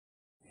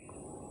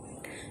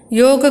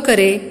योग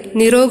करे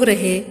निरोग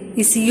रहे,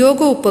 इस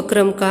योग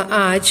उपक्रम का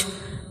आज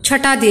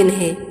छठा दिन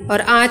है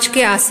और आज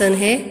के आसन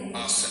है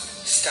आसन,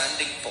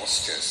 standing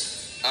postures.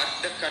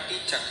 Ardhakati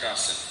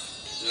chkrasan,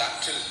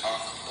 lateral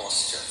arc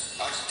posture.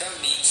 Ardha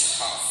means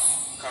half,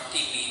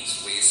 Kati means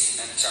waist,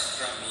 and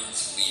Chakra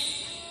means wheel.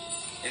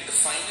 In the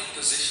final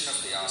position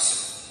of the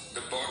asana,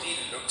 the body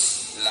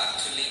looks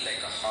laterally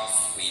like a half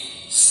wheel.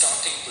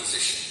 Starting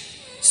position.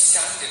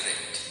 Stand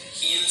erect,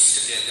 heels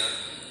together,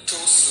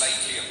 toes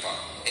slightly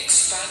apart.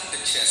 Expand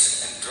the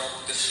chest and drop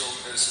the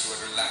shoulders to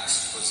a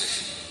relaxed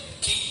position.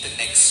 Keep the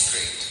neck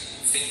straight,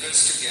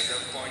 fingers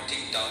together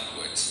pointing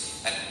downwards,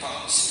 and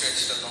palms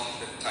stretched along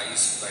the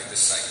thighs by the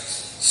sides.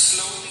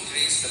 Slowly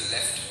raise the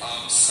left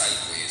arm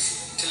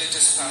sideways till it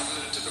is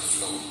parallel to the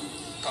floor,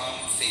 palm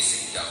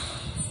facing down.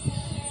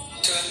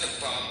 Turn the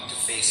palm to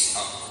face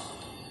up.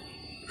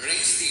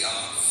 Raise the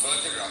arm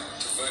further up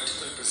to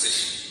vertical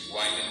position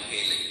while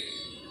inhaling.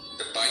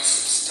 The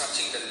biceps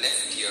touching the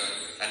left ear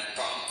and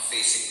palm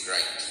facing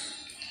right.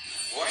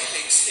 While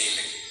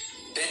exhaling,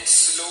 bend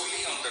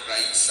slowly on the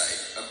right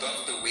side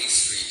above the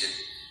waist region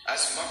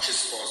as much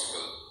as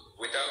possible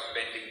without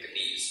bending the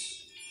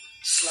knees.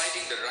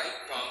 Sliding the right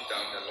palm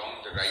down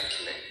along the right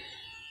leg.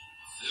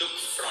 Look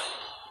front.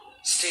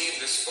 Stay in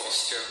this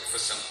posture for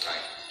some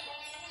time.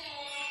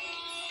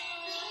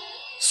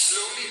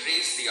 Slowly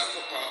raise the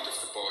upper part of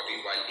the body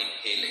while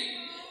inhaling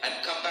and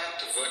come back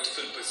to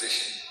vertical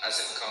position as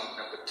in count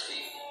number 3.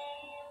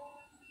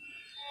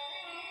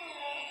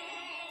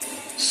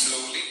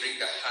 Slowly bring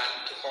the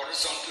hand to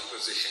horizontal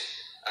position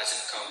as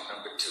in count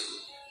number 2.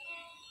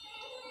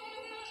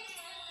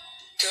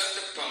 Turn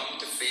the palm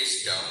to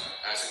face down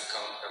as in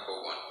count number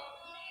 1.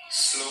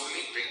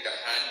 Slowly bring the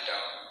hand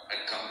down and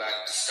come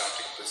back to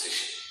starting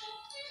position.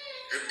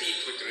 Repeat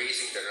with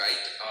raising the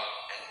right arm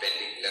and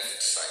bending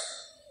left side.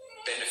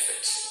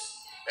 Benefits.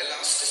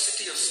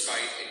 Elasticity of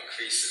spine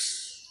increases.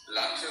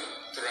 Lateral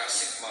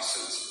thoracic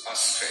muscles are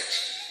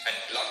stretched and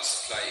blood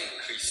supply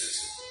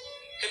increases.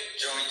 Hip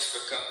joints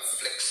become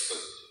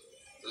flexible.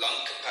 Lung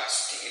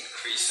capacity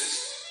increases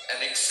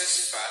and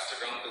excess fat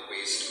around the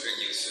waist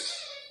reduces.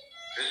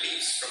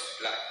 Relieves from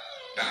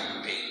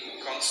back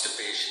pain,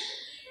 constipation,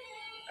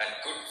 and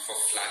good for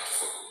flat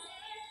foot.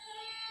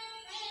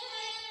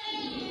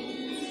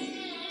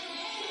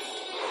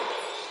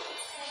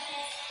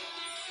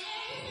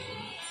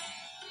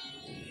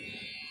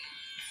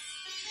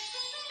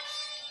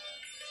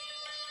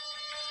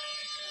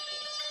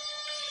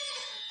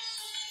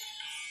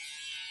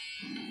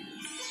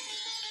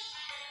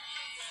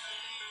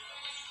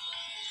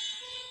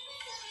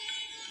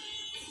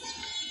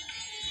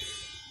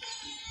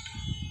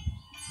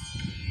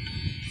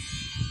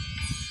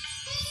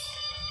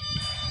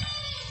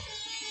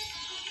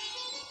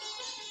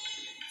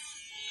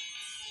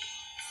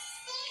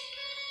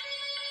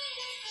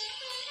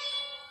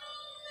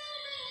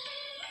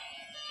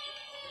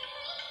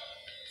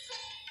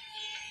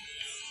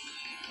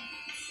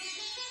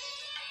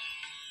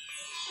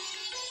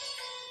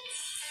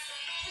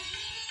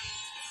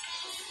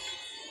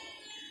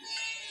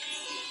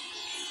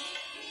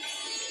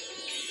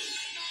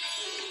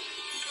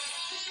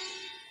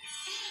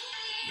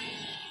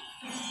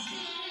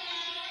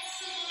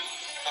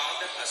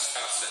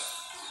 Padhastasan,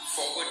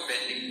 forward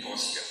bending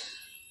posture.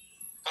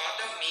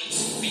 Pada means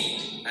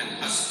feet and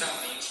hasta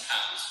means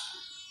hands.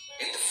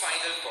 In the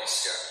final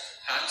posture,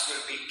 hands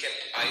will be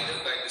kept either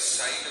by the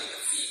side of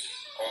the feet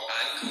or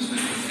ankles will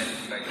be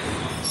held by the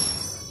palms.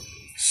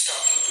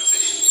 Starting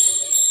position.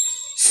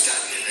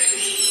 Stand erect,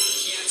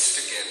 heels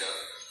together,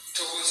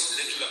 toes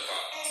little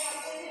apart.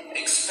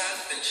 Expand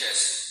the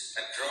chest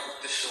and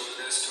drop the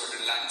shoulders to a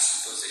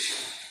relaxed position.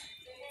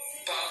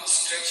 Palms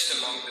stretched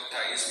along the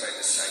thighs by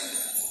the side.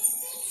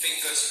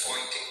 Fingers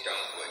pointing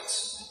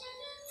downwards.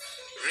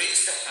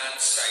 Raise the hands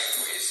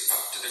sideways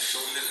up to the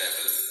shoulder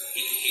level,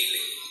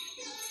 inhaling.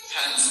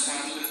 Hands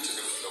parallel to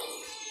the floor,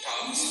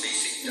 palms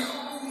facing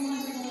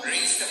down.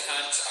 Raise the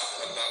hands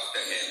up above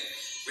the head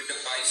with the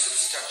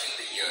biceps touching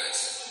the ears,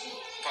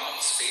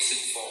 palms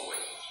facing forward.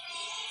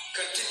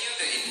 Continue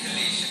the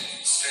inhalation,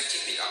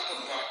 stretching the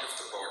upper part of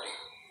the body.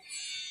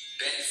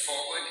 Bend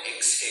forward,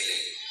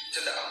 exhaling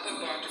till the upper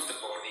part of the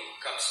body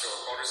comes to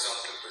a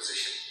horizontal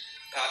position,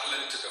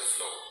 parallel to the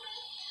floor.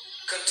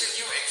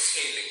 Continue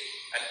exhaling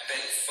and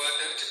bend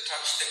further to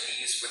touch the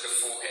knees with the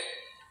forehead.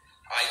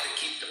 Either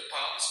keep the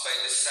palms by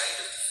the side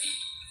of the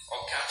feet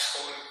or catch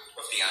hold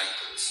of the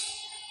ankles.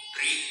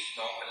 Breathe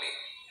normally.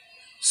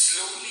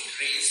 Slowly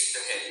raise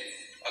the head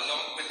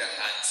along with the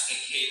hands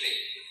inhaling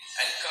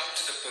and come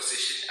to the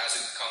position as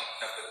in count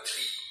number 3.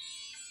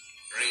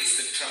 Raise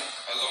the trunk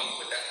along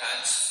with the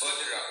hands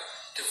further up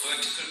to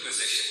vertical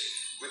position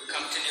with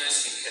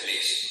continuous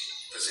inhalation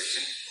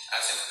position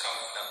as in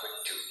count number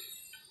 2.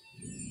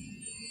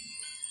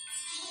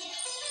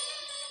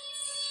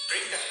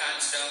 Bring the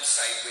hands down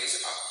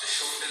sideways up to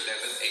shoulder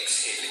level,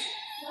 exhaling.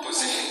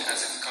 Position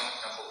as in count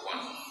number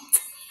 1.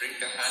 Bring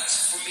the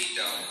hands fully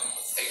down,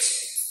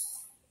 exhale.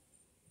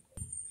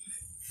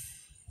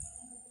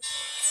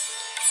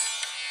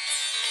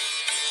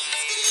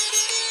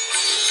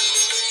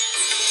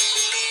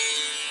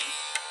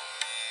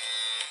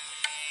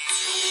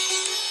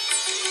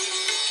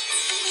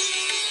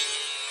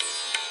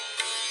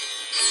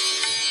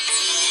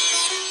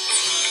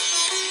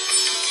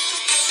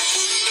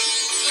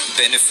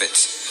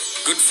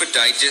 Benefits: good for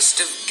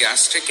digestive,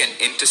 gastric and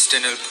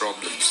intestinal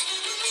problems.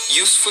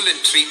 Useful in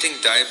treating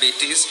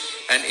diabetes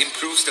and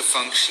improves the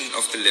function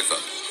of the liver.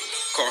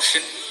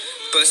 Caution: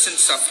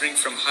 persons suffering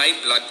from high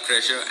blood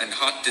pressure and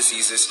heart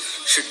diseases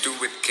should do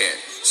with care.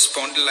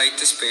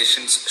 Spondylitis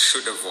patients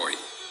should avoid.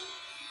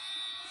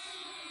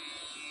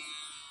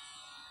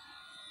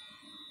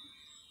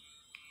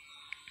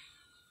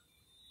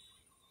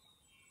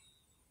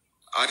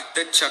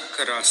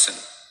 Ardhachakrasan,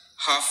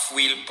 half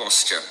wheel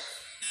posture.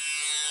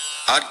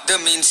 Ardha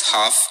means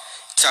half,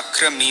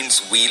 chakra means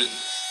wheel.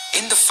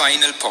 In the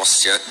final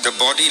posture, the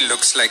body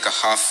looks like a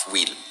half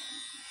wheel.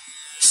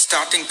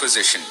 Starting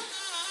position: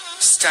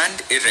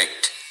 stand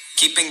erect,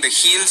 keeping the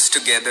heels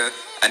together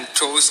and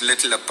toes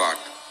little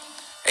apart.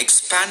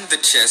 Expand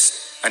the chest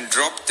and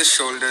drop the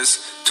shoulders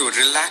to a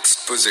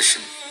relaxed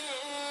position.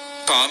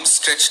 Palms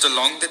stretched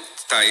along the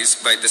thighs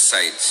by the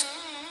sides.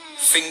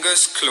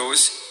 Fingers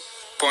close,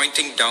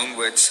 pointing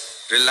downwards,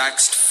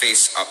 relaxed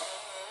face up.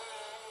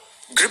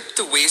 Grip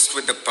the waist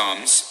with the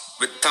palms,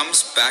 with thumbs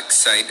back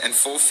side and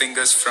four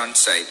fingers front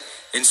side,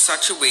 in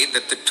such a way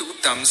that the two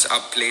thumbs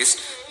are placed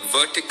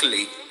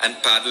vertically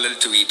and parallel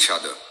to each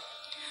other.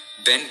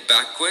 Bend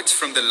backwards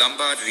from the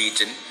lumbar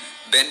region,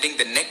 bending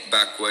the neck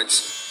backwards,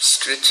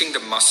 stretching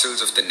the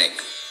muscles of the neck.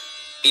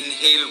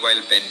 Inhale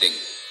while bending.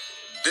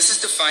 This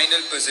is the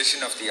final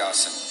position of the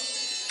asana.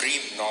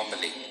 Breathe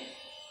normally.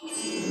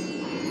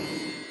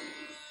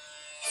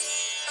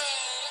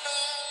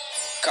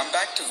 Come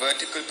back to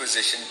vertical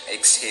position,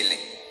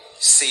 exhaling.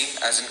 Same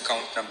as in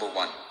count number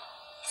 1.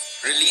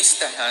 Release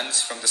the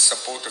hands from the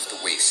support of the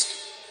waist.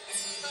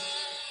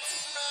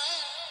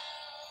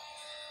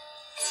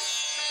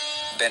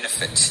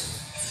 Benefits: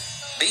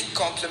 being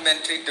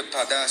complementary to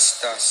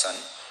Padhastasan,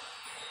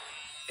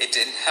 it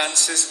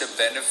enhances the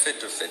benefit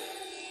of it.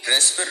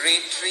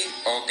 Respiratory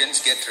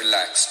organs get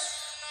relaxed.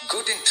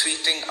 Good in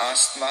treating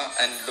asthma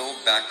and low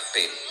back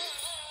pain.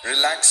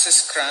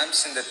 Relaxes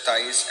cramps in the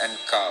thighs and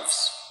calves.